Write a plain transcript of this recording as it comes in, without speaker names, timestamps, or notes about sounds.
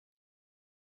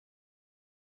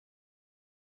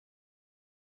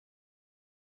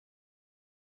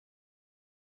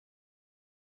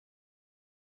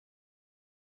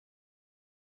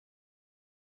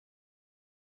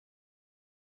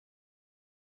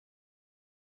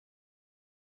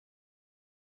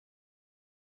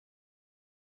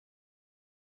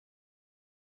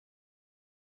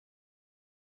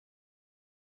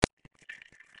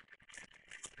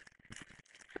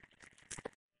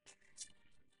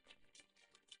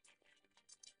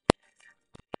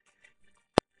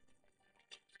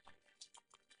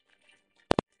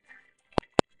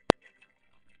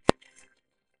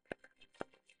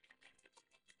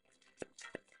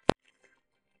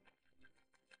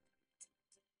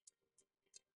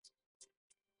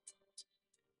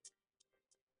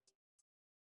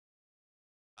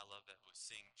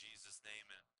sing Jesus'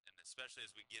 name, and especially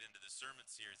as we get into the sermon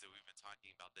series that we've been talking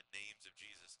about, the names of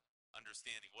Jesus,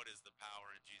 understanding what is the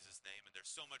power in Jesus' name. And there's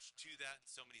so much to that and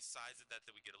so many sides of that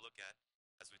that we get to look at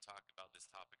as we talk about this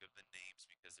topic of the names,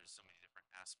 because there's so many different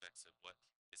aspects of what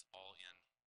is all in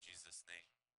Jesus' name.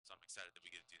 So I'm excited that we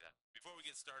get to do that. Before we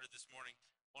get started this morning,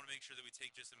 I want to make sure that we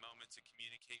take just a moment to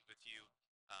communicate with you.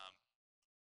 Um,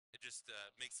 it just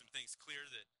makes some things clear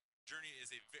that Journey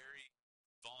is a very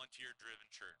volunteer-driven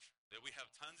church. That we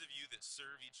have tons of you that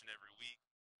serve each and every week,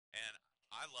 and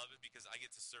I love it because I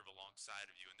get to serve alongside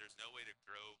of you. And there's no way to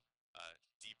grow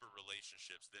deeper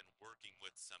relationships than working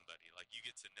with somebody. Like, you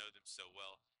get to know them so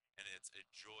well, and it's a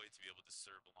joy to be able to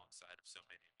serve alongside of so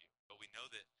many of you. But we know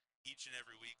that each and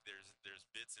every week there's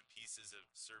bits and pieces of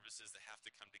services that have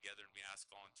to come together, and we ask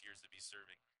volunteers to be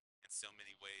serving in so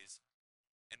many ways,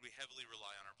 and we heavily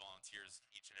rely on our volunteers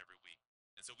each and every week.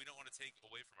 And so we don't want to take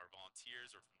away from our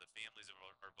volunteers or from the families of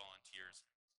our volunteers.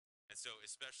 And so,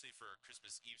 especially for our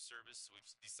Christmas Eve service, we've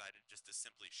decided just to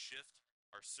simply shift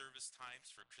our service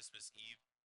times for Christmas Eve.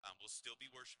 We'll still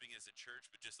be worshiping as a church,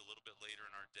 but just a little bit later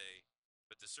in our day.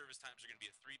 But the service times are going to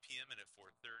be at 3 p.m. and at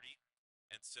 4:30.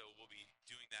 And so we'll be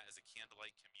doing that as a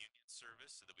candlelight communion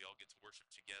service so that we all get to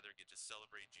worship together, get to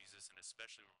celebrate Jesus, and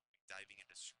especially we'll be diving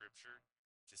into Scripture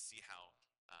to see how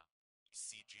we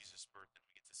see Jesus' birth, and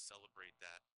we get to celebrate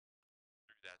that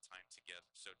through that time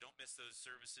together. So don't miss those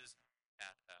services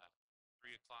at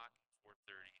 3 o'clock,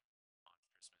 4:30 on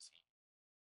Christmas Eve.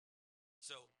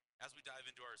 So as we dive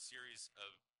into our series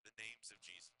of the names of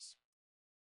Jesus,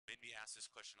 made me ask this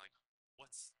question, like,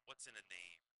 what's in a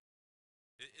name?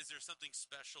 Is there something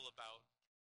special about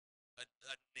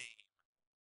a name?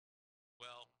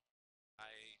 Well,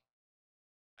 I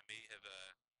may have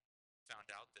found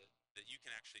out that you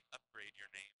can actually upgrade your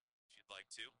name if you'd like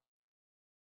to.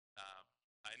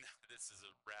 I know this is a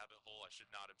rabbit hole I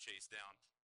should not have chased down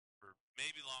for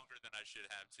maybe longer than I should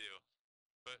have too.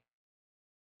 But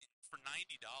for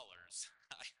 $90,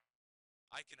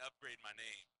 I can upgrade my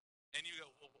name. And you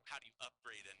go, well, how do you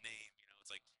upgrade a name? You know,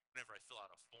 it's like whenever I fill out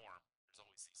a form, there's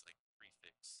always these like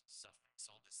prefix,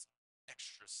 suffix, all this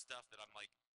extra stuff that I'm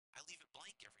like, I leave it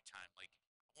blank every time. Like,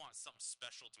 I want something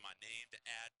special to my name to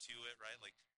add to it, right?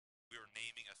 Like, we were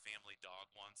naming a family dog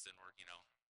once, and we're,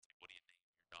 like, what do you name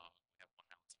your dog? We have one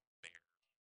now, it's a bear.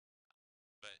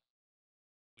 But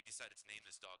we decided to name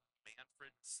this dog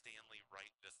Manfred Stanley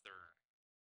Wright III.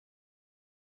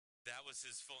 That was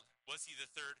his full. Was he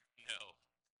the third? No,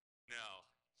 no.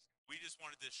 We just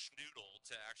wanted this schnoodle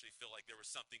to actually feel like there was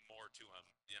something more to him.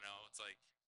 It's like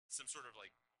some sort of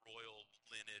like royal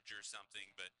lineage or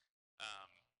something. But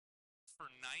um, for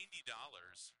 $90,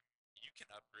 you can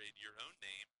upgrade your own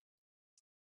name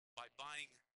by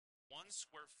buying 1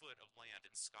 square foot of land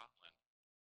in Scotland,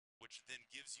 which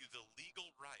then gives you the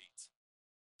legal right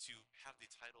to have the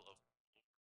title of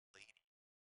Lady.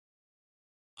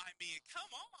 I mean,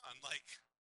 come on, like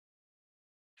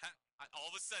all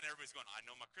of a sudden everybody's going, I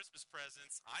know my Christmas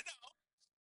presents. I know.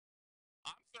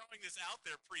 I'm throwing this out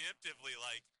there preemptively,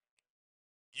 like,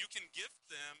 you can gift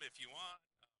them if you want.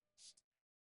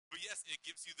 But yes, it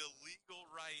gives you the legal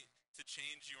right to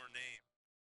change your name.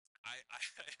 I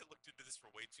looked into this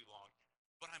for way too long,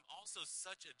 but I'm also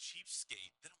such a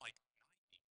cheapskate that I'm like,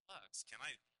 $90. Can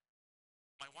I?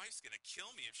 My wife's gonna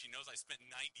kill me if she knows I spent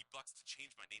 $90 to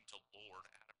change my name to Lord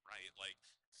Adam Wright. Like,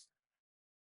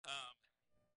 um,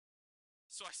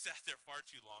 so I sat there far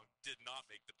too long, did not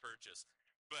make the purchase.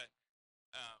 But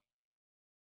um,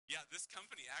 yeah, this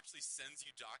company actually sends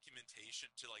you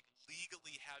documentation to like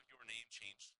legally have your name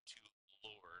changed to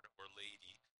Lord or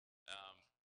Lady. Um,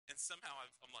 and somehow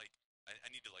I'm like, I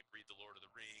need to like read the Lord of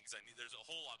the Rings. There's a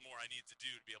whole lot more I need to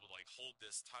do to be able to like hold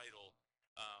this title.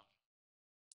 Um,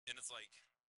 and it's like,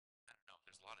 I don't know,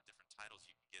 there's a lot of different titles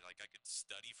you can get. Like, I could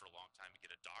study for a long time and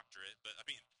get a doctorate, but I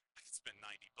mean, I could spend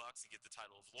 $90 and get the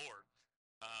title of Lord.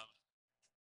 Um,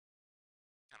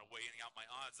 Kind of weighing out my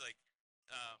odds. Like,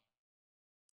 um,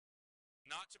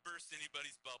 not to burst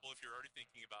anybody's bubble if you're already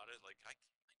thinking about it, like, $90,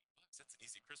 that's an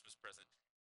easy Christmas present.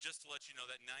 Just to let you know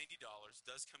that $90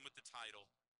 does come with the title,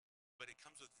 but it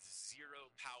comes with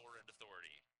zero power and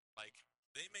authority. Like,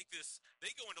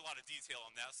 they go into a lot of detail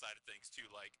on that side of things too.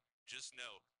 Like, just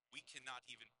know we cannot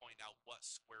even point out what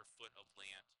square foot of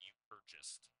land you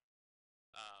purchased.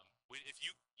 If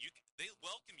they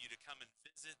welcome you to come and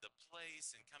visit the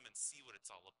place and come and see what it's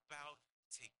all about.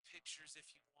 Take pictures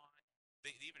if you want.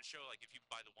 They even show, like, if you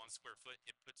buy the 1 square foot,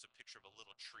 it puts a picture of a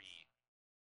little tree.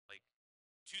 Like,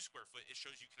 2 square foot, it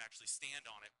shows you can actually stand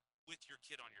on it with your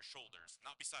kid on your shoulders,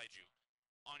 not beside you,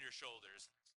 on your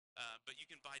shoulders. But you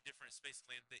can buy different space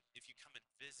land. If you come and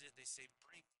visit, they say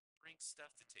bring bring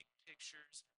stuff to take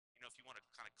pictures, if you want to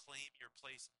kind of claim your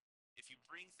place, if you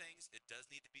bring things, it does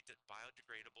need to be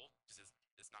biodegradable because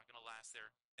it's not going to last there.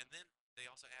 And then they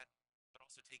also add, but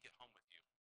also take it home with you.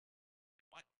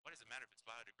 Why does it matter if it's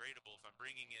biodegradable if I'm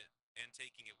bringing it and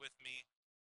taking it with me?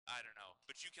 I don't know.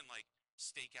 But you can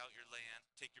stake out your land,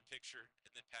 take your picture,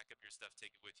 and then pack up your stuff,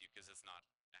 take it with you because it's not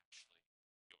actually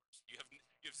yours. You have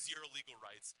zero legal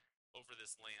rights over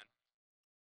this land,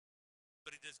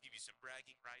 but it does give you some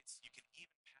bragging rights. You can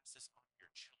even pass this on to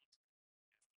your children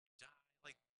after you die.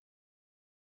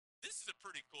 This is a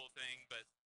pretty cool thing, but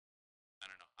I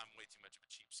don't know. I'm way too much of a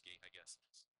cheapskate, I guess.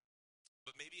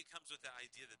 But maybe it comes with the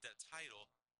idea that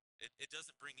title, it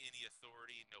doesn't bring any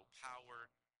authority, no power.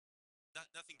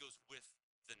 Nothing goes with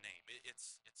the name.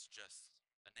 It's just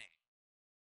a name.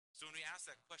 So when we ask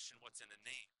that question, what's in a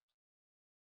name?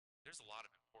 There's a lot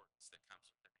of importance that comes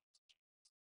with the names of Jesus.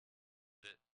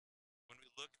 That when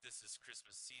we look at this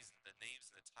Christmas season, the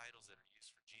names and the titles that are used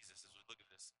for Jesus, as we look at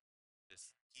this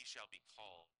he shall be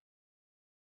called,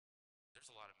 there's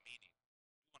a lot of meaning.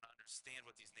 We want to understand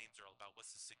what these names are all about.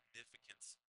 What's the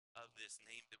significance of this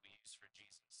name that we use for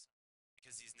Jesus?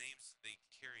 Because these names, they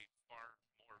carry far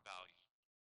more value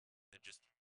than just a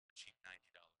cheap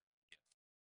 $90 gift.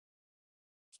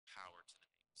 There's power to the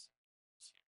names here.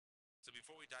 So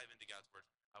before we dive into God's word,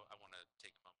 I want to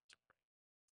take a moment to pray.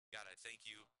 God, I thank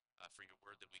you for your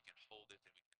word, that we can hold it,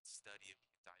 that we can study it, we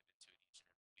can dive into it each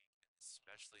and every week, and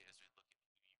especially as we look at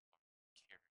who you are,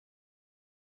 carry our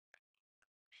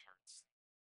hearts,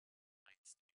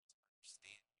 minds, to be able to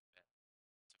understand you better,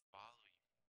 to follow you.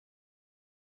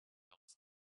 Help us to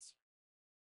love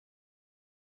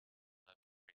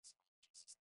you, praise all in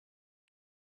Jesus' name.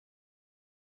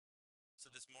 So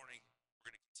this morning,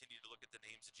 we're going to continue to look at the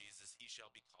names of Jesus. He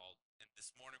shall be called. And this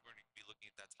morning, we're going to be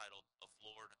looking at that title of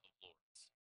Lord of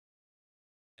Lords.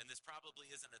 And this probably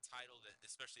isn't a title that,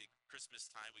 especially at Christmas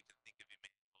time, we can think of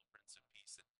Emmanuel, Prince of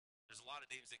Peace. And there's a lot of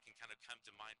names that can kind of come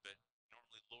to mind, but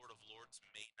normally Lord of Lords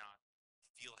may not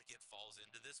feel like it falls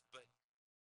into this. But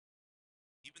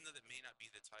even though that may not be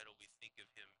the title, we think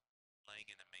of him laying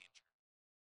in a manger.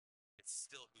 It's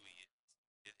still who he is.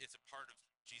 It's a part of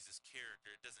Jesus'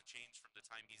 character. It doesn't change from the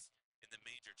time he's in the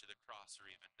manger to the cross, or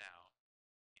even now.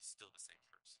 He's still the same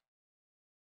person.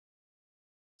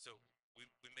 So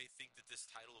we may think that this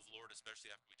title of Lord,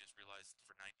 especially after we just realized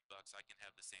for $90 I can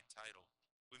have the same title,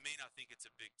 we may not think it's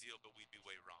a big deal, but we'd be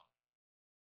way wrong.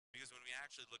 Because when we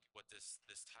actually look at what this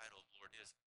title of Lord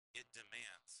is, it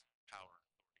demands power and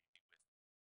authority to be with you.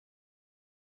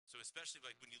 So especially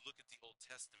when you look at the Old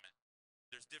Testament,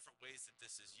 there's different ways that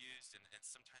this is used, and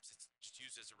sometimes it's just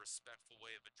used as a respectful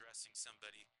way of addressing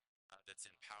somebody that's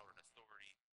in power and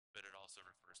authority, but it also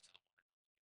refers to the one and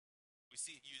only God. We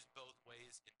see it used both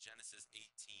ways in Genesis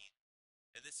 18,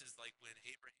 and this is like when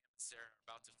Abraham and Sarah are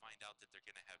about to find out that they're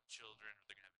going to have children, or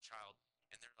they're going to have a child,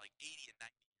 and they're like 80 and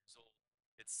 90 years old.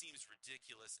 It seems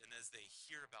ridiculous, and as they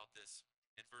hear about this,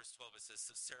 in verse 12 it says,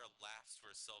 so Sarah laughs to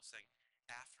herself, saying,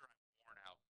 after I'm worn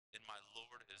out, and my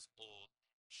Lord is old,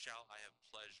 shall I have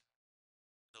pleasure?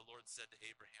 The Lord said to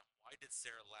Abraham, why did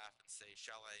Sarah laugh and say,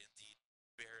 shall I indeed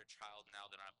bear a child now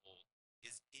that I'm old?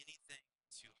 Is anything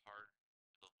too hard for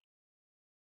the Lord?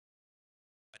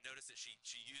 I noticed that she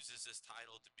uses this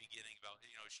title at the beginning about,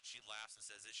 she laughs and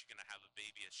says, is she going to have a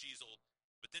baby as she's old?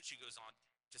 But then she goes on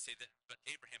to say that, but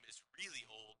Abraham is really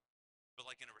old, but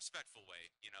like in a respectful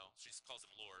way, she just calls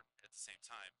him Lord at the same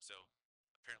time. So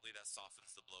apparently that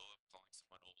softens the blow of calling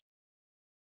someone old.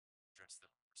 Address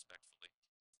them respectfully.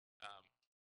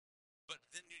 But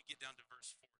then you get down to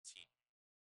verse 14.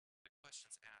 The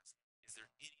question's asked, is there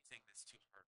anything that's too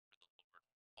hard for the Lord?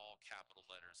 All capital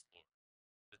letters, Lord.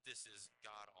 That this is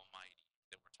God Almighty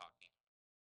that we're talking about.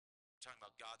 We're talking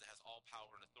about God that has all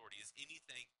power and authority. Is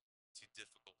anything too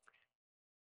difficult for him?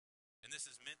 And this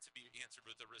is meant to be answered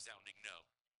with a resounding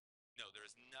no. No, there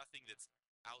is nothing that's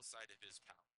outside of his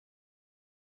power.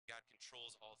 God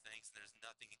controls all things, and there's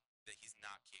nothing that he's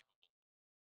not capable of.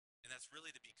 And that's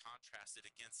really to be contrasted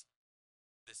against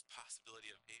this possibility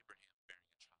of Abraham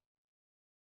bearing a child.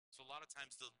 So a lot of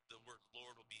times the word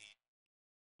Lord will be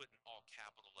put in all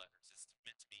capital letters. It's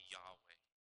meant to be Yahweh,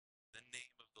 the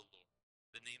name of the Lord,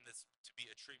 the name that's to be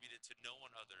attributed to no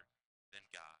one other than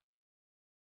God.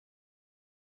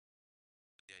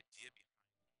 But the idea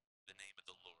behind the name of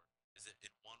the Lord is that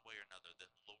in one way or another, that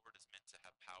Lord is meant to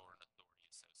have power and authority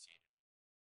associated.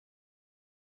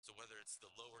 So whether it's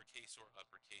the lowercase or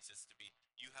uppercase, it's to be,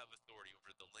 you have authority over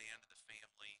the land, the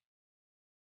family,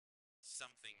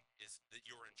 something is that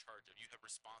you're in charge of. You have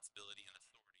responsibility and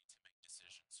authority to make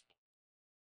decisions for.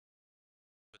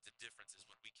 But the difference is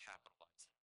when we capitalize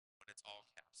it, when and it's all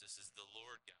caps. This is the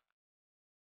Lord God.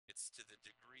 It's to the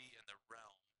degree and the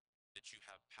realm that you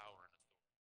have power and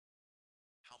authority.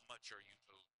 How much are you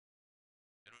owed?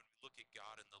 And when we look at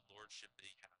God and the lordship that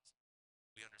he has,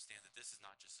 we understand that this is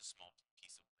not just a small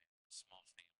piece of land, a small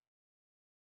family.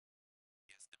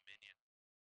 He has dominion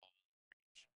all of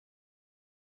creation,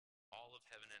 all of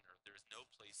heaven and earth. There is no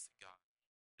place that God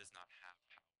does not have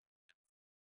power.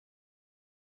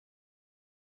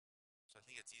 So I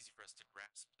think it's easy for us to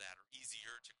grasp that, or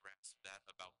easier to grasp that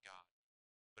about God.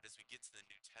 But as we get to the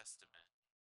New Testament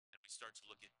and we start to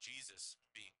look at Jesus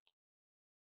being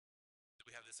Lord,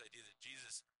 we have this idea that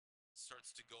Jesus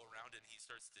starts to go around and he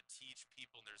starts to teach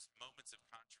people, and there's moments of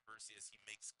controversy as he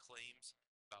makes claims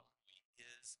about who he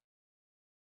is,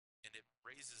 and it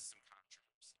raises some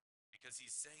controversy because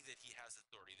he's saying that he has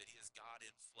authority, that he is God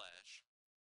in flesh,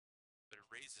 but it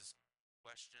raises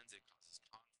questions, it causes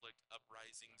conflict,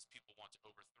 uprisings. People want to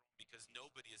overthrow him because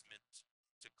nobody is meant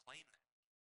to claim that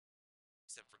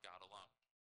except for God alone.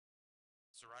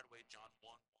 So right away, John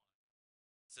 1:1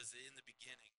 says that in the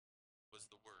beginning was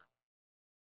the Word,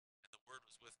 and the Word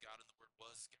was with God, and the Word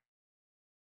was God.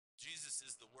 Jesus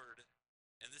is the Word,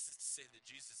 and this is to say that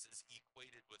Jesus is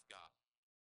equated with God.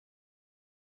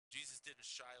 Jesus didn't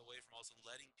shy away from also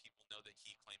letting people know that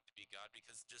he claimed to be God,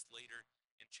 because just later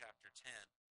in chapter 10,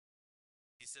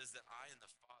 he says that I and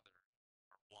the Father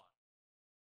are one.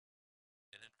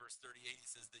 And in verse 38, he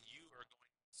says that you are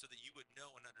going, so that you would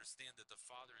know and understand that the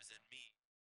Father is in me,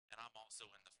 and I'm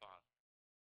also in the Father.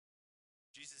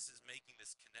 Jesus is making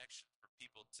this connection for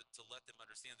people to let them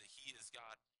understand that he is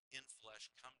God in flesh,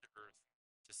 come to earth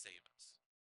to save us.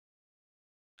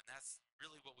 And that's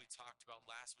really what we talked about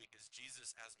last week, is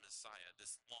Jesus as Messiah,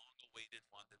 this long-awaited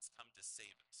one that's come to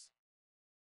save us.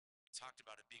 We talked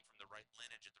about it being from the right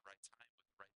lineage at the right time with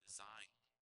the right design.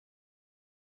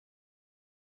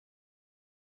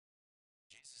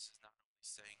 Jesus is not only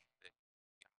saying that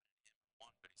God and him are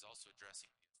one, but he's also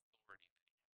addressing the authority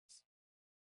that he has.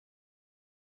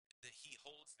 That he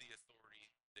holds the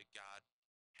authority that God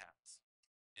has.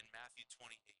 In Matthew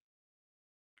 28,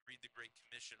 we read the Great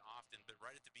Commission often, but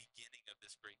right at the beginning of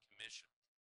this Great Commission,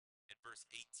 in verse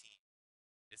 18,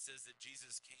 it says that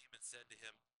Jesus came and said to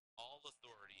him, all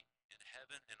authority in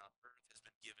heaven and on earth has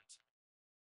been given to me.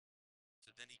 So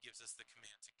then he gives us the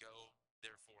command to go,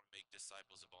 therefore, make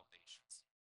disciples of all nations,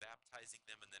 baptizing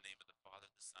them in the name of the Father,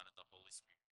 the Son, and the Holy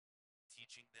Spirit,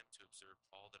 teaching them to observe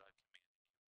all that I've commanded you.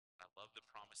 And I love the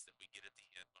promise that we get at the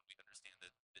end when we understand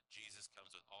that Jesus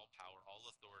comes with all power, all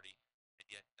authority, and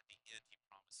yet at the end he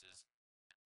promises,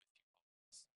 and I'm with you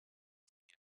always.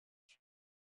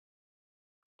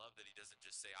 I love that he doesn't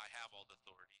just say, I have all the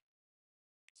authority.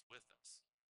 He's with us.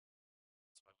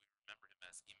 That's why we remember him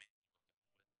as Emmanuel, God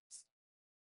with us.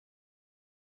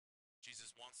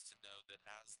 Jesus wants to know that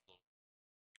as Lord,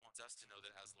 he wants us to know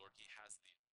that as Lord, he has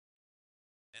the authority.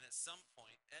 And at some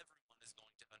point, everyone is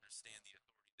going to understand the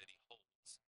authority that he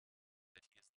holds, that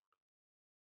he is Lord of.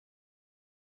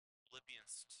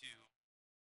 Philippians 2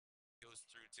 goes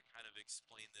through to kind of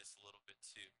explain this a little bit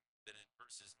too. That in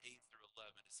verses 8 through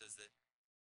 11, it says that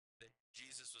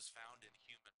Jesus was found in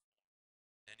human form,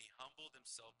 and he humbled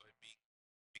himself by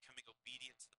becoming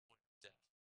obedient to the point of death,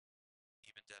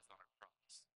 even death on a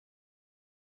cross.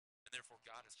 And therefore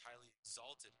God has highly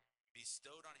exalted,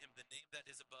 bestowed on him the name that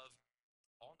is above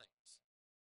all names,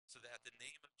 so that at the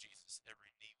name of Jesus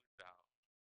every knee would bow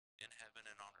in heaven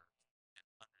and on earth and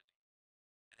under the earth,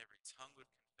 and every tongue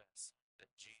would confess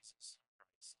that Jesus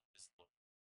Christ is Lord.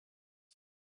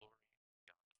 Glory to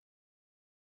God.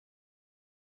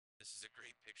 This is a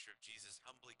great picture of Jesus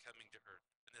humbly coming to earth,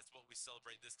 and that's what we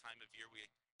celebrate this time of year.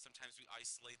 Sometimes we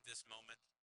isolate this moment,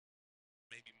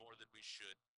 maybe more than we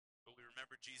should, but we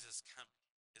remember Jesus coming,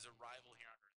 his arrival here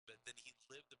on earth, but then he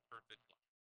lived the perfect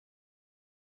life,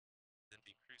 then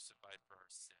be crucified for our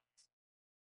sins.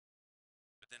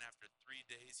 But then after 3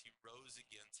 days, he rose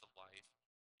again to life,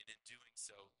 and in doing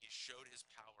so, he showed his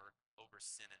power over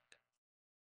sin and death,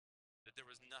 that there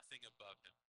was nothing above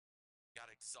him.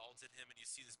 God exalted him, and you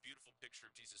see this beautiful picture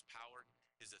of Jesus' power,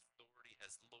 his authority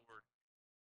as Lord,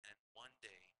 and one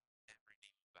day, every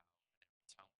knee will bow, and every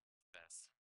tongue will confess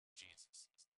Jesus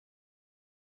is Lord.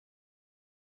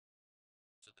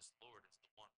 So this Lord is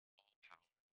the one with all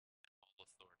power and all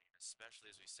authority, and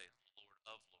especially as we say, Lord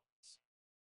of Lords.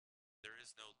 There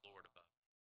is no Lord above.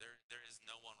 There is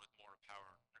no one with more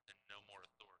power and no more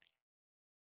authority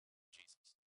than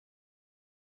Jesus.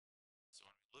 So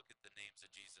when we look at the names of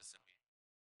Jesus and we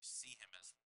see him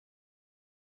as Lord,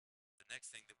 the next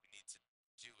thing that we need to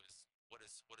do is what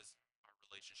is our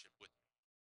relationship with him?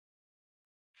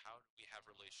 How do we have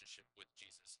relationship with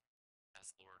Jesus as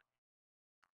Lord?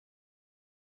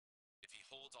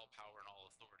 holds all power and all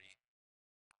authority,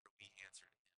 how do we answer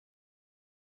to him?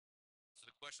 So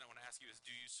the question I want to ask you is,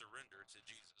 do you surrender to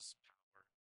Jesus' power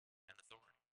and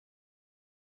authority?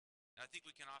 And I think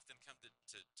we can often come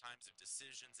to times of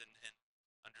decisions and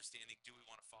understanding, do we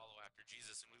want to follow after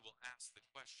Jesus? And we will ask the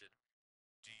question,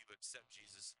 do you accept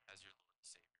Jesus as your Lord and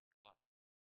Savior of your life?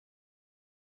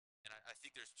 And I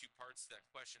think there's two parts to that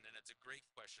question, and it's a great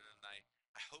question, and I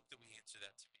hope that we answer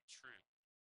that to be true.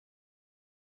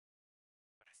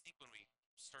 But I think when we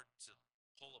start to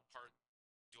pull apart,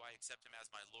 do I accept him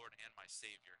as my Lord and my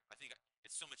Savior? I think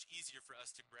it's so much easier for us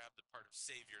to grab the part of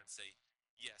Savior and say,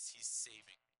 yes, he's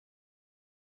saving me.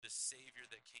 The Savior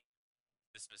that came,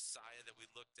 this Messiah that we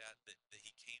looked at, that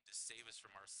he came to save us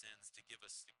from our sins, to give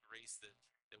us the grace that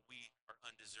we are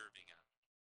undeserving of.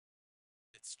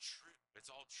 It's true.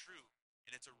 It's all true.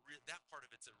 And that part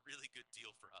of it's a really good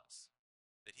deal for us,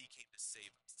 that he came to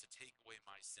save us, to take away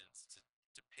my sins,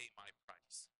 to pay my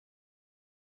price.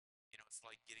 You know, it's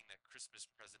like getting that Christmas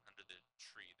present under the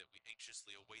tree, that we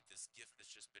anxiously await this gift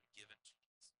that's just been given to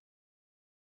us.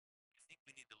 I think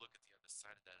we need to look at the other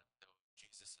side of that, though.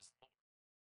 Jesus is Lord.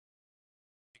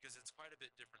 Because it's quite a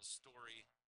bit different story,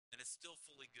 and it's still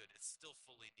fully good. It's still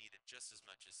fully needed just as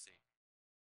much as Savior.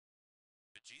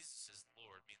 But Jesus as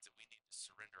Lord means that we need to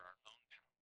surrender our own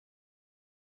power,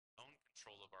 own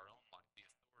control of our own life, the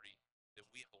authority that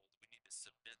we hold. We need to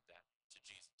submit that to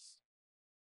Jesus.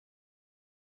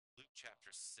 Luke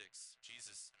chapter 6,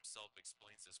 Jesus himself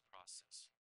explains this process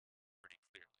pretty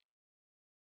clearly.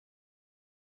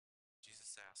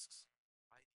 Jesus asks,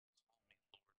 why do you call me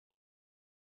Lord, Lord,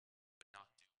 but not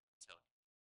do what I tell you?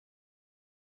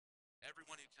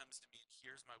 Everyone who comes to me and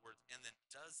hears my words and then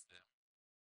does them,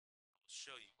 I will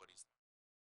show you what he's like.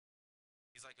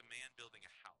 He's like a man building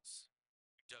a house,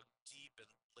 who dug deep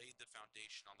and laid the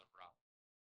foundation on the rock.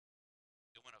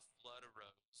 And when a flood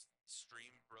arose, the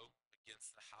stream broke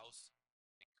against the house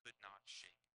and could not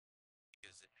shake it,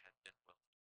 because it had been well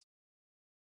built.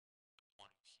 But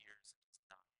one who hears and does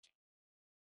not do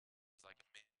is like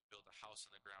a man who built a house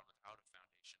on the ground without a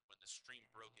foundation. When the stream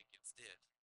broke against it,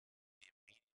 it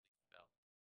immediately fell,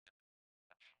 and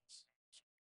the house was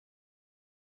ruined.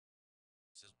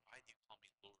 He says, why do you call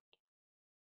me Lord, Lord,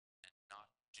 and not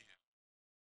do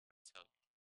what I tell you?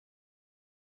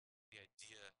 The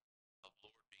idea of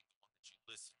Lord being the one that you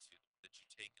listen to, the one that you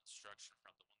take instruction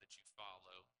from, the one that you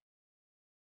follow.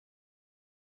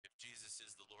 If Jesus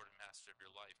is the Lord and Master of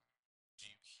your life, do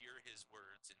you hear his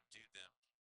words and do them,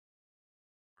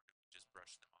 or do we just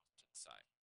brush them off to the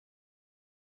side?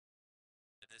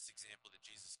 In this example that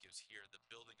Jesus gives here, the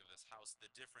building of this house, the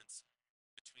difference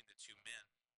between the two men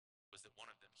was that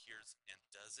one of them hears and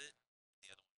does it, and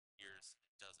the other one hears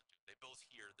and doesn't do it. They both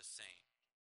hear the same,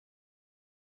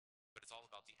 but it's all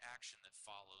about the action that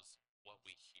follows what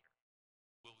we hear.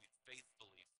 Will we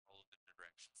faithfully follow the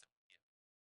directions that we give?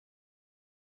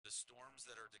 The storms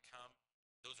that are to come,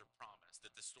 those are promised,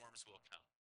 that the storms will come.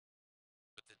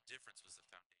 But the difference was the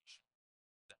foundation,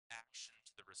 the action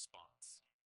to the response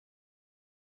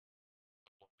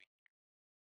of what we hear.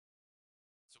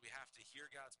 So we have to hear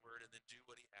God's word and then do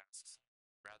what he asks,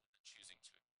 rather than choosing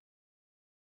to.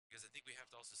 Because I think we have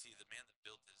to also see the man that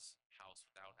built his house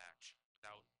without action,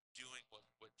 without doing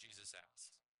what Jesus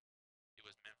asked, it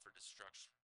was meant for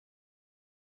destruction.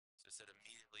 So it said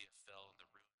immediately it fell, and the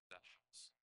ruin of that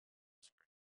house was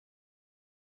great.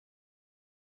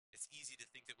 It's easy to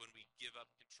think that when we give up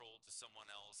control to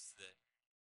someone else, that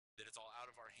it's all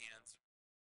out of our hands.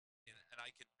 And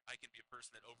I can be a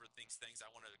person that overthinks things.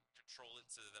 I want to control it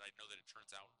so that I know that it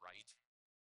turns out right.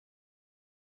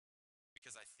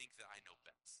 Because I think that I know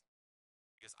best.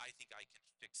 Because I think I can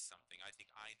fix something. I think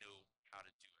I know how to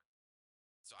do it.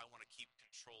 So I want to keep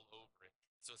control over it.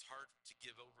 So it's hard to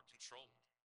give over control.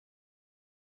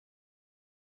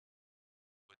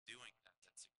 But doing that,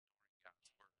 that's ignoring God's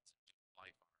words and doing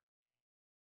life on our own.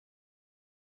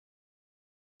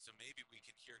 So maybe we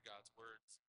can hear God's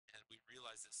words and we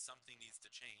realize that something needs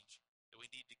to change, that we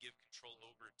need to give control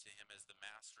over to him as the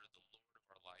master, the Lord of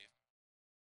our life.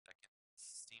 That can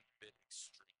seem a bit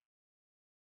extreme.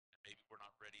 And maybe we're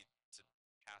not ready to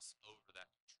pass over that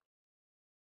control.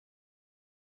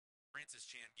 Francis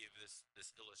Chan gave this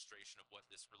illustration of what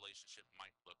this relationship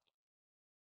might look like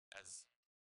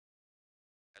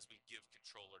as we give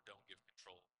control or don't give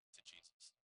control to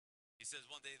Jesus. He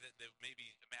says one day that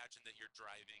maybe imagine that you're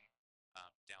driving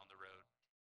down the road,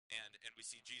 and we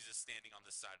see Jesus standing on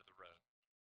the side of the road.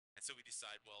 And so we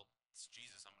decide, well, it's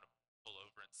Jesus, I'm going to pull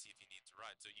over and see if he needs a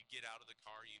ride. So you get out of the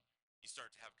car, you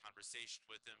start to have conversation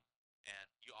with him,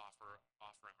 and you offer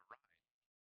him a ride.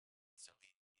 So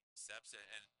he accepts it,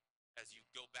 and as you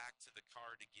go back to the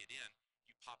car to get in,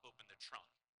 pop open the trunk,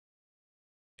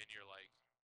 and you're like,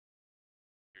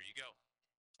 here you go,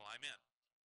 climb in.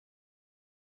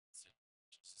 So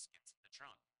Jesus gets in the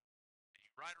trunk. And you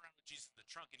ride around with Jesus in the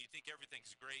trunk and you think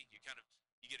everything's great. You get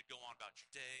to go on about your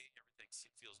day. Everything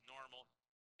feels normal.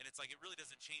 And it's like it really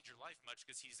doesn't change your life much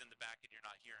because he's in the back and you're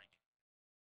not hearing it.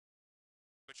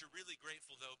 But you're really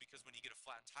grateful though because when you get a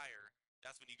flat tire,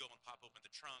 that's when you go and pop open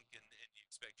the trunk and you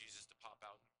expect Jesus to pop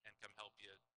out and come help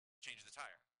you change the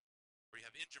tire. Or you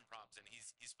have engine problems and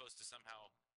he's supposed to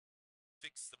somehow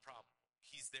fix the problem.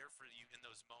 He's there for you in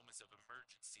those moments of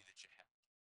emergency that you have.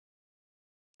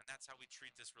 And that's how we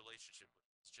treat this relationship with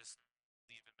him. It's just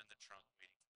leave him in the trunk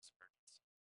waiting for this emergency.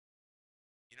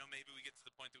 You know, maybe we get to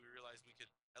the point that we realize we could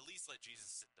at least let Jesus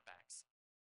sit in the back seat.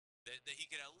 That he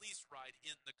could at least ride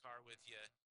in the car with you.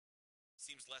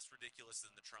 Seems less ridiculous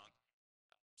than the trunk.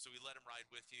 So we let him ride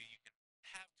with you. You can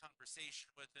have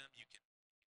conversation with him. You can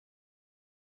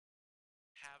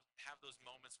have those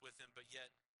moments with him, but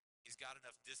yet he's got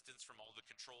enough distance from all the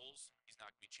controls. He's not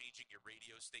going to be changing your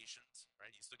radio stations, right?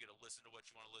 You still get to listen to what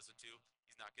you want to listen to.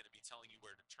 He's not going to be telling you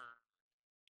where to turn.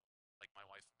 Like my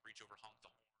wife, reach over, honk the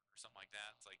horn or something like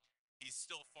that. It's like he's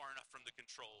still far enough from the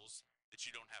controls that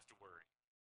you don't have to worry.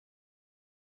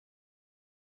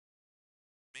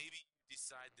 Maybe you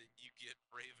decide that you get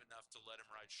brave enough to let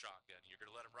him ride shotgun. You're going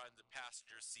to let him ride in the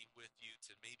passenger seat with you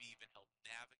to maybe even help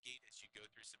navigate as you go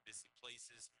through some busy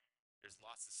places. There's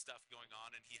lots of stuff going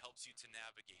on, and he helps you to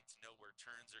navigate, to know where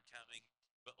turns are coming.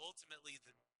 But ultimately,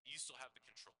 you still have the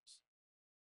controls.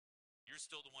 You're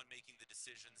still the one making the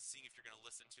decisions, seeing if you're going to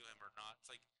listen to him or not. It's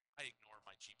like I ignore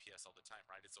my GPS all the time,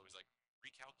 right? It's always like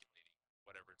recalculating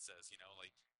whatever it says,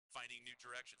 like finding new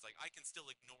directions. Like I can still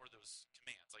ignore those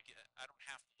commands. Like I don't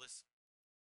have to listen.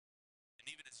 And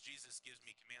even as Jesus gives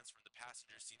me commands from the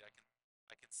passenger seat, I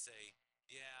can say,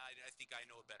 yeah, I think I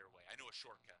know a better way. I know a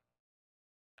shortcut.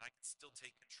 And I can still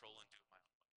take control and do it my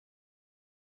own way.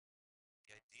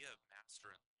 The idea of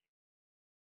master and Lord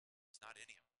is not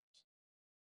any of those.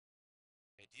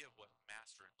 The idea of what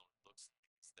master and Lord looks like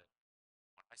is that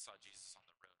when I saw Jesus on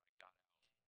the road, I got out,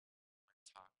 I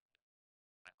talked to him,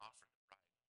 I offered the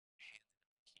ride, handed him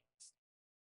the keys.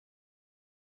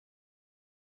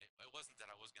 It wasn't that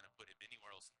I was going to put him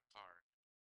anywhere else in the car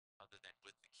other than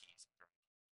with the keys and drive.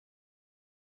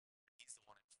 He's the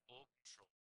one in full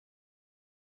control.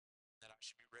 That I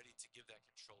should be ready to give that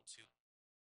control to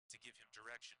give him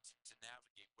directions, to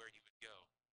navigate where he would go,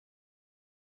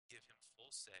 give him full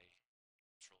say,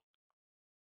 control of the car.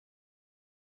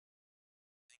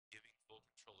 I think giving full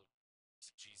control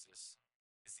to Jesus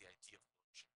is the idea of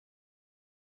lordship.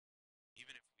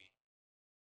 Even if we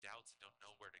doubt and don't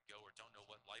know where to go or don't know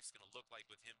what life's going to look like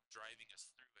with him driving us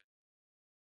through it,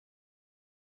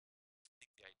 I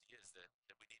think the idea is that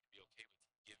we need to be okay with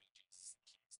giving Jesus the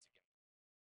keys to get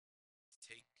to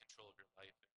take control of your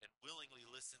life and willingly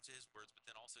listen to his words, but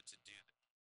then also to do them.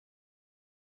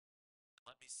 And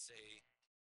let me say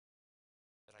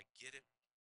that I get it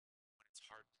when it's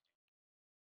hard to do.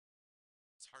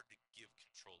 It's hard to give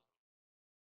control over.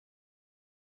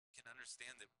 I can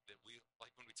understand that we,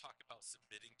 like when we talk about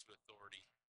submitting to authority,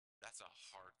 that's a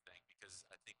hard thing because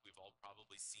I think we've all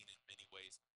probably seen in many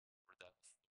ways where that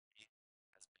authority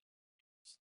has been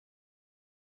used.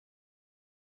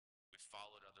 We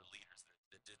followed other leaders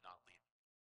that did not lead.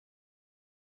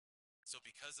 So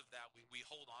because of that, we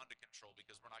hold on to control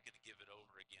because we're not going to give it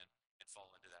over again and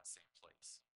fall into that same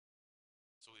place.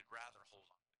 So we'd rather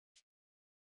hold on to control.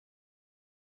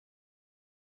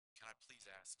 Can I please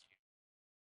ask you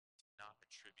to not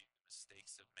attribute the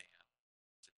mistakes of man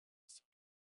to the goodness of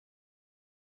God?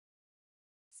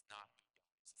 It's not who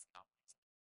God is. It's not what he's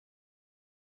done.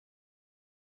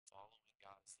 Following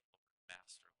God as the Lord and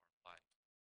Master of our life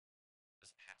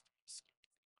doesn't have to be a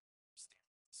scary thing. Understand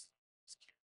his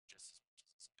character just as much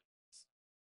as his goodness,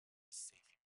 his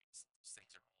saving grace. Those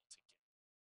things are all together.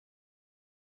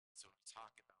 So when we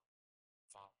talk about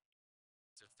following,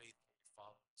 to faithfully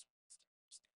follow his words, to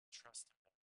understand, trust him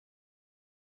better,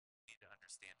 we need to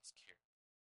understand his character.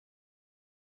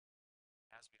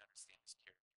 As we understand his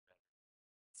character better,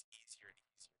 it's easier and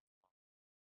easier to follow.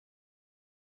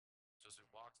 So as we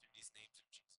walk through these names of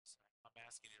Jesus, I'm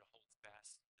asking you to hold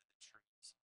fast to the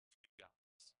truths of who God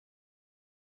is.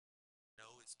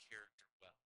 Know his character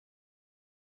well.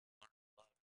 Learn to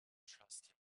love him, trust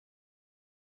him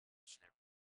each and every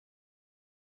day.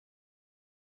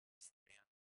 As the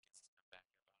band gets to come back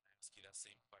up, I want to ask you that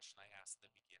same question I asked in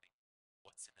the beginning.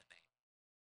 What's in a name?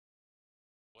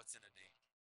 What's in a name?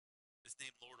 This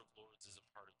name, Lord of Lords, is a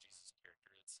part of Jesus'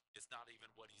 character. It's not even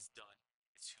what he's done,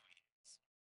 it's who he is.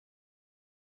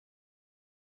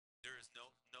 There is no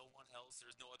one else,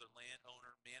 there's no other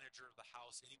landowner, manager of the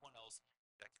house, anyone else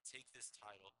that can take this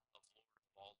title of Lord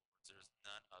of all lords. There is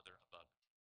none other above him.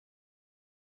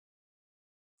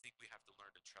 I think we have to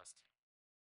learn to trust him,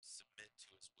 submit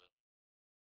to his will,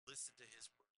 listen to his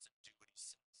words, and do what he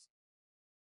says.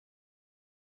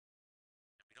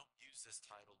 And we don't use this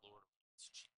title, Lord of Lords,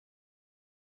 cheap.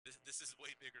 This is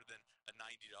way bigger than a $90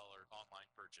 online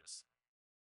purchase.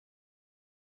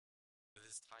 But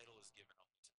this title is given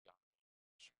only to the God of all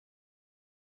creation,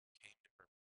 who came to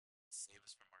earth to save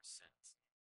us from our sins.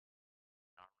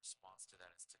 And our response to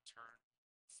that is to turn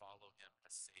and follow him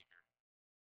as Savior.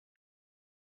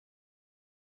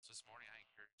 So this morning, I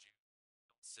encourage you,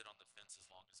 don't sit on the fence as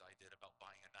long as I did about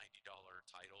buying a $90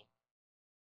 title,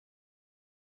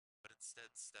 but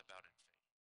instead step out in faith.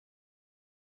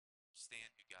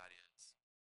 Understand who God is.